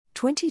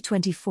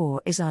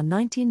2024 is our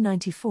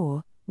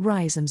 1994,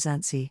 RISE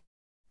Mzansi.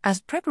 As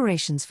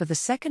preparations for the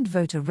second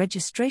voter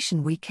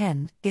registration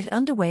weekend get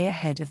underway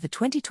ahead of the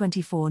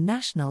 2024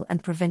 national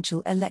and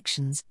provincial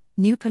elections,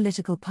 new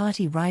political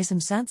party RISE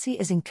Mzansi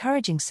is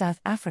encouraging South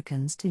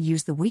Africans to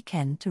use the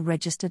weekend to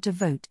register to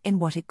vote in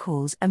what it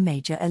calls a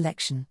major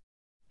election.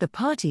 The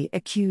party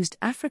accused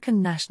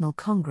African National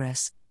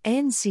Congress,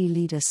 ANC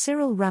leader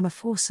Cyril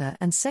Ramaphosa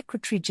and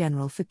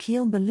Secretary-General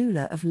Fikile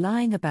Mbalula of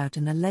lying about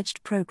an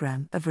alleged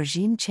program of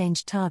regime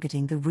change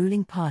targeting the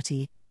ruling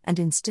party and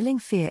instilling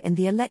fear in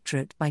the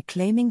electorate by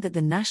claiming that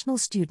the National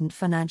Student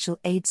Financial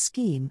Aid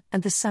Scheme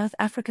and the South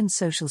African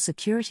Social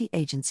Security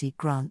Agency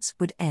grants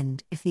would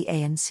end if the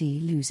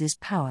ANC loses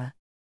power.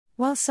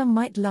 While some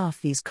might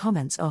laugh these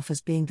comments off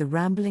as being the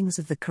ramblings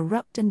of the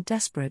corrupt and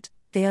desperate,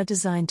 they are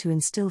designed to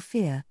instill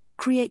fear,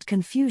 create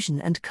confusion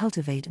and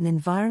cultivate an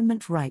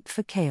environment ripe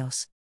for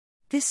chaos.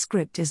 This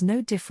script is no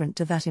different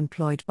to that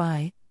employed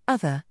by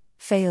other,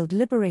 failed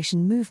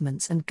liberation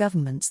movements and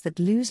governments that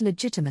lose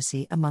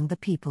legitimacy among the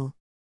people.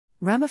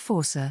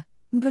 Ramaphosa,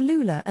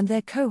 Mbalula and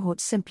their cohort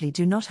simply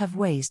do not have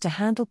ways to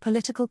handle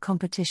political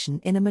competition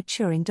in a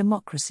maturing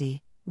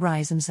democracy,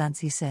 RISE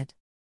Mzansi said.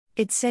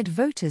 It said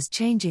voters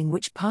changing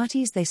which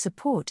parties they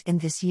support in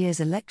this year's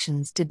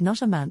elections did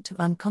not amount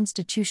to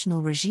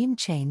unconstitutional regime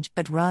change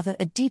but rather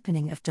a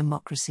deepening of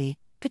democracy,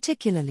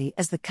 particularly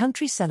as the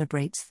country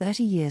celebrates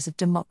 30 years of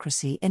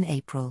democracy in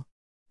April.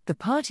 The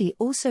party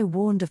also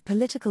warned of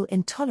political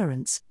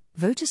intolerance,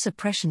 voter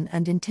suppression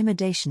and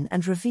intimidation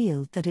and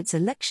revealed that its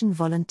election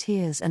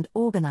volunteers and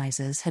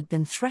organisers had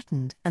been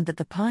threatened and that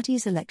the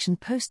party's election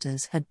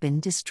posters had been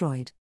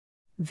destroyed.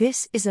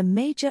 This is a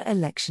major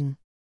election.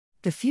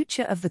 The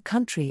future of the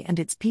country and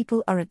its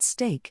people are at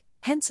stake,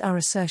 hence our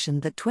assertion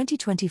that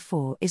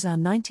 2024 is our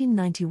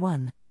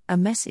 1991, a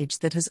message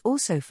that has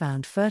also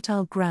found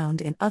fertile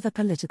ground in other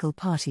political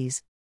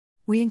parties.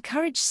 We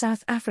encourage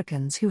South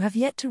Africans who have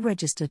yet to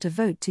register to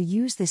vote to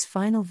use this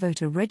final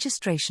voter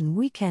registration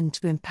weekend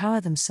to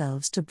empower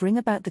themselves to bring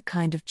about the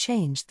kind of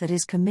change that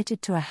is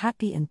committed to a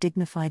happy and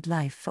dignified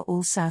life for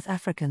all South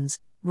Africans,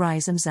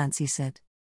 RISE Mzansi said.